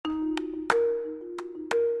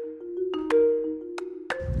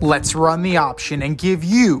Let's run the option and give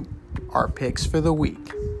you our picks for the week.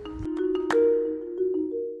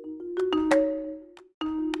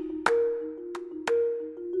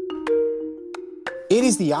 It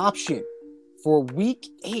is the option for week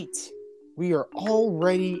 8. We are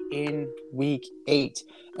already in week 8.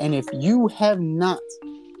 And if you have not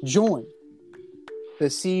joined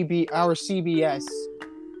our CBS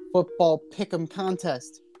football pick'em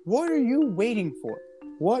contest, what are you waiting for?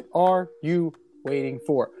 What are you waiting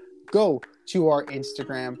for? Go to our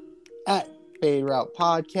Instagram at Fade Route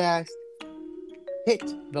Podcast, hit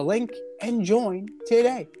the link, and join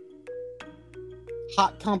today.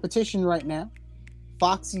 Hot competition right now.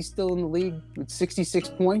 Foxy's still in the league with 66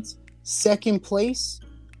 points. Second place,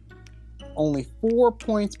 only 4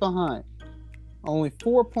 points behind. Only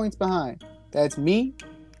 4 points behind. That's me,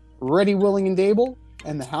 Ready, Willing, and Dable,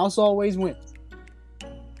 and the house always wins.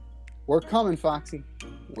 We're coming, Foxy.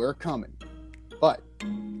 We're coming. But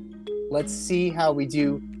let's see how we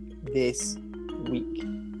do this week.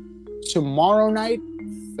 Tomorrow night,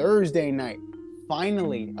 Thursday night,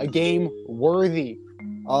 finally a game worthy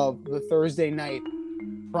of the Thursday night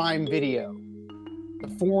Prime Video. The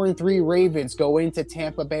 4-3 Ravens go into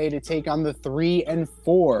Tampa Bay to take on the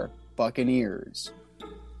 3-4 Buccaneers.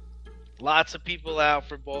 Lots of people out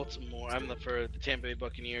for Baltimore. For the Tampa Bay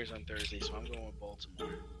Buccaneers on Thursday, so I'm going with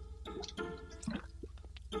Baltimore.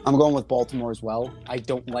 I'm going with Baltimore as well. I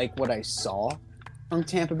don't like what I saw from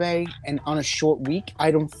Tampa Bay, and on a short week, I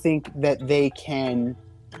don't think that they can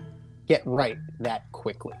get right that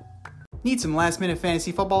quickly. Need some last-minute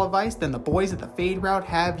fantasy football advice? Then the boys at the Fade Route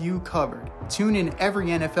have you covered. Tune in every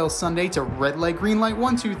NFL Sunday to Red Light, Green Light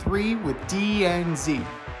 1, 2, 3 with D and Z.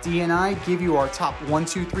 D and I give you our top 1,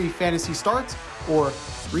 2, 3 fantasy starts, or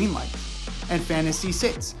green light, and fantasy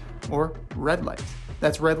sits, or red light.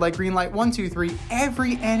 That's Red Light, Green Light 1, 2, 3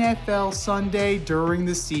 every NFL Sunday during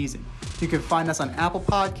the season. You can find us on Apple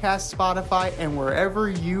Podcasts, Spotify, and wherever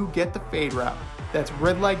you get the Fade Route. That's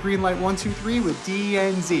Red Light, Green Light 1, 2, 3 with D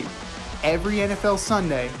and Z. Every NFL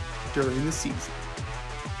Sunday during the season.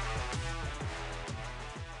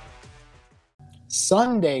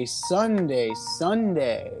 Sunday.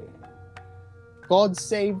 God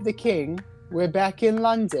save the king. We're back in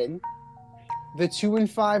London. The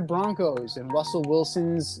 2-5 Broncos and Russell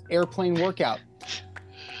Wilson's airplane workout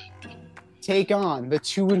take on the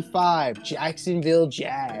 2-5 Jacksonville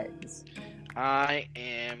Jags. I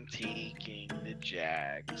am taking the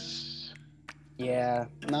Jags. Yeah,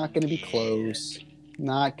 not going to be close.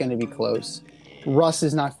 Not going to be close. Russ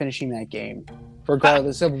is not finishing that game,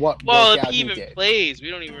 regardless of what well, workout if he even did. plays, we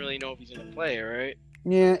don't even really know if he's going to play, right?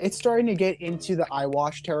 Yeah, it's starting to get into the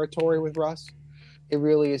eyewash territory with Russ. It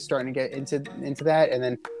really is starting to get into that, and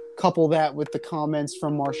then couple that with the comments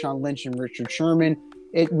from Marshawn Lynch and Richard Sherman.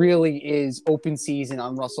 It really is open season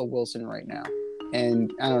on Russell Wilson right now.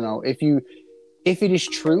 And I don't know, if it is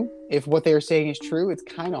true, if what they're saying is true, it's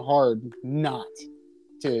kind of hard not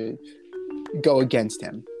to go against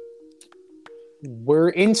him.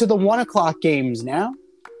 We're into the 1 o'clock games now.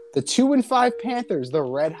 The 2-5 Panthers, the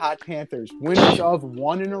Red Hot Panthers, winners of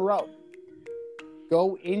 1 in a row,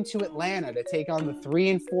 go into Atlanta to take on the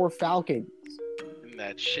 3-4 Falcons. In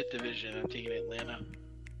that shit division, I'm taking Atlanta.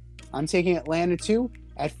 I'm taking Atlanta too.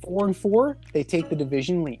 At 4-4, they take the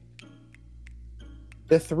division lead.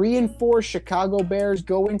 The 3-4 Chicago Bears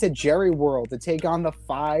go into Jerry World to take on the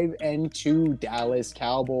 5-2 Dallas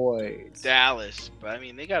Cowboys. Dallas, but I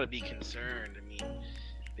mean, they got to be concerned. I mean,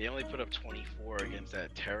 they only put up 24 against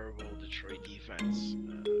that terrible Detroit defense.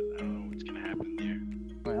 I don't know what's going to happen there.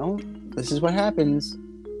 Well, this is what happens.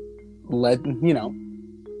 Let's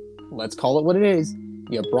call it what it is.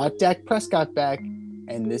 You brought Dak Prescott back,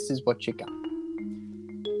 and this is what you got.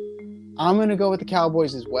 I'm going to go with the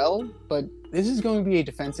Cowboys as well, but this is going to be a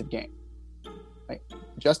defensive game. Right?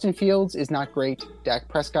 Justin Fields is not great. Dak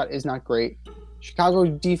Prescott is not great. Chicago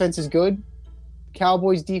defense is good.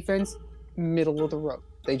 Cowboys defense, middle of the road.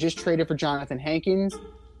 They just traded for Jonathan Hankins.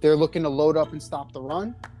 They're looking to load up and stop the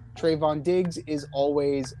run. Trayvon Diggs is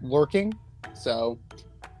always lurking. So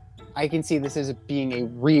I can see this as being a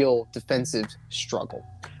real defensive struggle.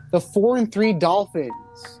 The 4-3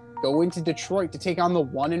 Dolphins go into Detroit to take on the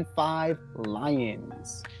 1-5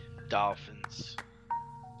 Lions. Dolphins.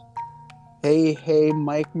 Hey,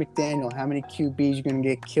 Mike McDaniel, how many QBs are going to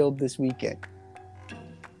get killed this weekend?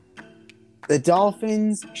 The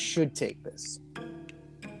Dolphins should take this.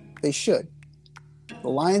 They should. The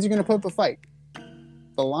Lions are going to put up a fight.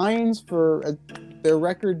 The Lions, their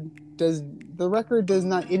record does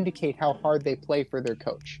not indicate how hard they play for their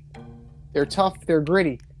coach. They're tough, they're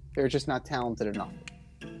gritty, they're just not talented enough.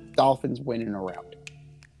 Dolphins win in a round.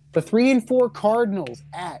 The 3-4 Cardinals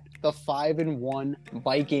at the 5-1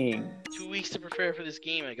 Vikings. 2 weeks to prepare for this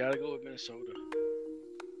game. I gotta go with Minnesota.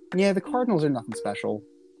 Yeah, the Cardinals are nothing special.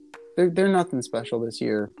 They're nothing special this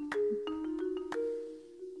year.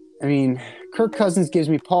 I mean, Kirk Cousins gives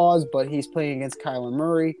me pause, but he's playing against Kyler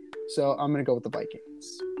Murray, so I'm going to go with the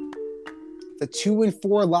Vikings. The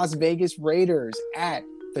 2-4 Las Vegas Raiders at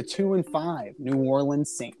the 2-5 New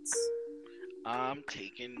Orleans Saints. I'm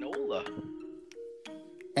taking Nola.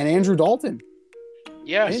 And Andrew Dalton.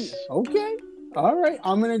 Yes. Okay. All right.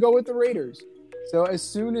 I'm going to go with the Raiders. So as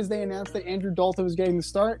soon as they announced that Andrew Dalton was getting the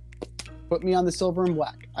start, put me on the silver and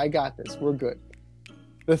black. I got this. We're good.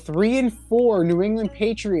 The 3-4 New England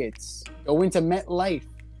Patriots go into MetLife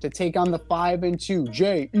to take on the 5-2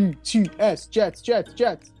 Jets. Jets.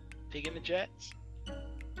 Taking the Jets.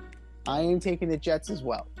 I am taking the Jets as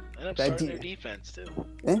well. And I'm starting their defense, too.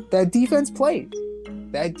 That defense plays.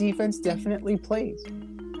 That defense definitely plays.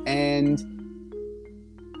 And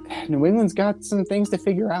New England's got some things to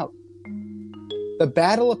figure out. The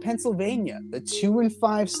Battle of Pennsylvania, the 2-5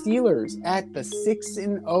 Steelers at the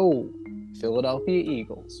 6-0 Philadelphia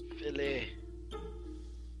Eagles. Philly.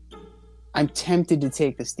 I'm tempted to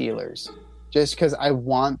take the Steelers just because I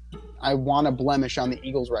want a blemish on the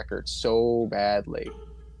Eagles record so badly.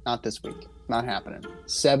 Not this week. Not happening.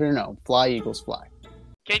 7-0. Fly, Eagles, fly.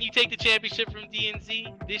 Can you take the championship from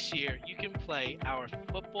DNZ? This year, you can play our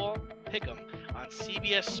football pick'em on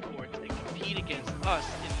CBS Sports and compete against us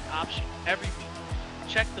in the option every week.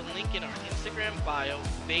 Check the link in our Instagram bio,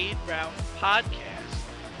 Fade Route Podcast,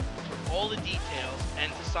 for all the details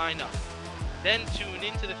and to sign up. Then tune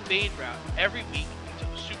into the Fade Route every week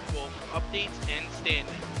until the Super Bowl for updates and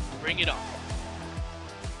standings. Bring it on.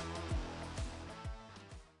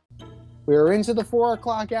 We're into the 4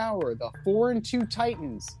 o'clock hour. The 4-2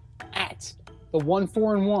 Titans at the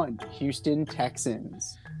 1-4-1 Houston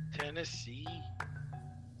Texans.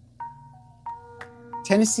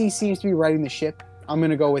 Tennessee seems to be riding the ship. I'm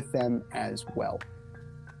going to go with them as well.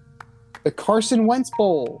 The Carson Wentz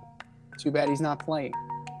Bowl. Too bad he's not playing.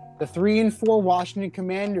 The 3-4 Washington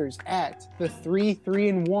Commanders at the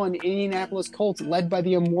 3-1 Indianapolis Colts, led by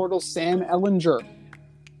the immortal Sam Ehlinger.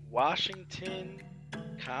 Washington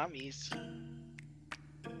Commies.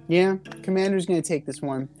 Yeah, Commanders going to take this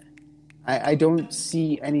one. I don't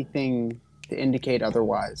see anything to indicate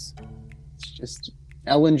otherwise. It's just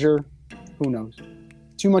Ehlinger. Who knows?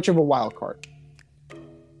 Too much of a wild card.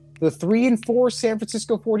 The 3-4 San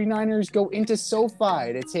Francisco 49ers go into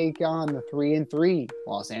SoFi to take on the 3-3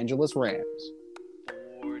 Los Angeles Rams.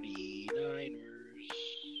 49ers.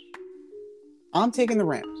 I'm taking the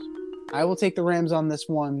Rams. I will take the Rams on this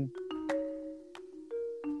one.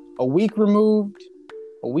 A week removed,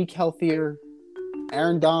 a week healthier.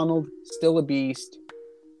 Aaron Donald, still a beast.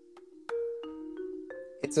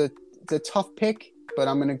 It's a tough pick, but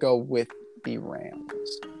I'm going to go with the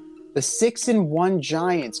Rams. The 6-1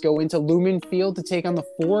 Giants go into Lumen Field to take on the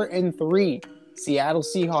 4-3 Seattle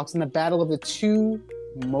Seahawks in the battle of the two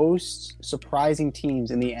most surprising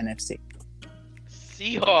teams in the NFC.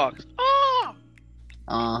 Seahawks. Oh!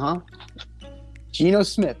 Uh-huh. Geno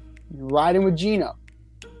Smith. You're riding with Geno.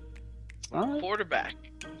 Right. Quarterback.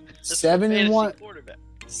 7-1.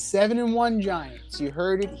 7-1 Giants. You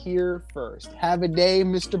heard it here first. Have a day,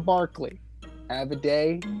 Mr. Barkley. Have a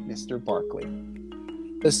day, Mr. Barkley.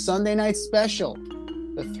 The Sunday night special.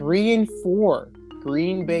 The 3-4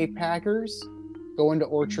 Green Bay Packers go into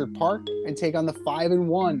Orchard Park and take on the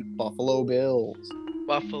 5-1 Buffalo Bills.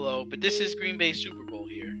 Buffalo, but this is Green Bay Super Bowl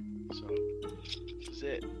here, so this is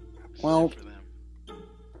it. Well, for them.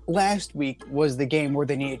 Last week was the game where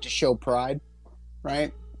they needed to show pride,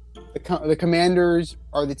 right? The Commanders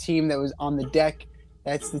are the team that was on the deck.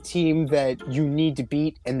 That's the team that you need to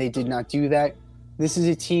beat, and they did not do that. This is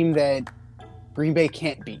a team that Green Bay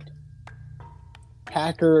can't beat.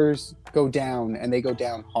 Packers go down, and they go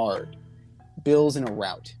down hard. Bills in a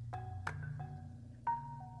rout.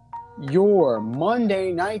 Your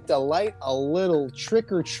Monday night delight, a little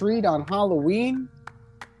trick or treat on Halloween.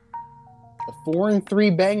 The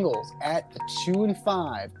 4-3 Bengals at the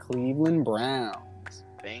 2-5 Cleveland Browns.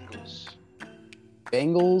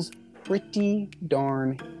 Bengals pretty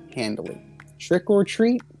darn handily. Trick or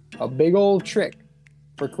treat, a big old trick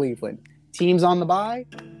for Cleveland. Teams on the bye,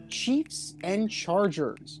 Chiefs and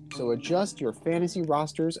Chargers. So adjust your fantasy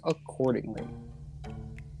rosters accordingly.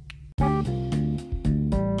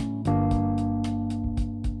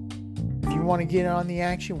 If you want to get on the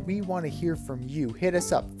action, we want to hear from you. Hit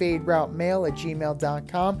us up,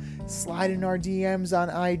 faderoutemail@gmail.com. Slide in our DMs on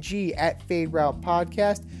IG at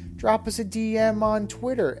FadeRoutePodcast. Drop us a DM on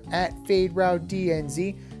Twitter at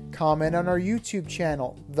FadeRouteDNZ. Comment on our YouTube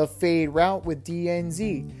channel, The Fade Route with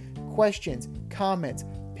DNZ. Questions, comments,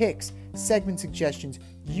 picks, segment suggestions,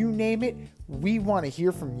 you name it, we want to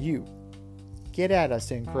hear from you. Get at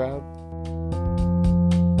us, in crowd.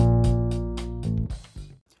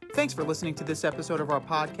 Thanks for listening to this episode of our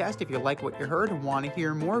podcast. If you like what you heard and want to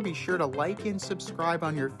hear more, be sure to like and subscribe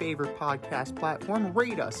on your favorite podcast platform.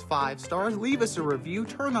 Rate us 5 stars, leave us a review,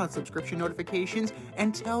 turn on subscription notifications,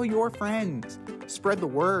 and tell your friends. Spread the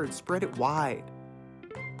word, spread it wide.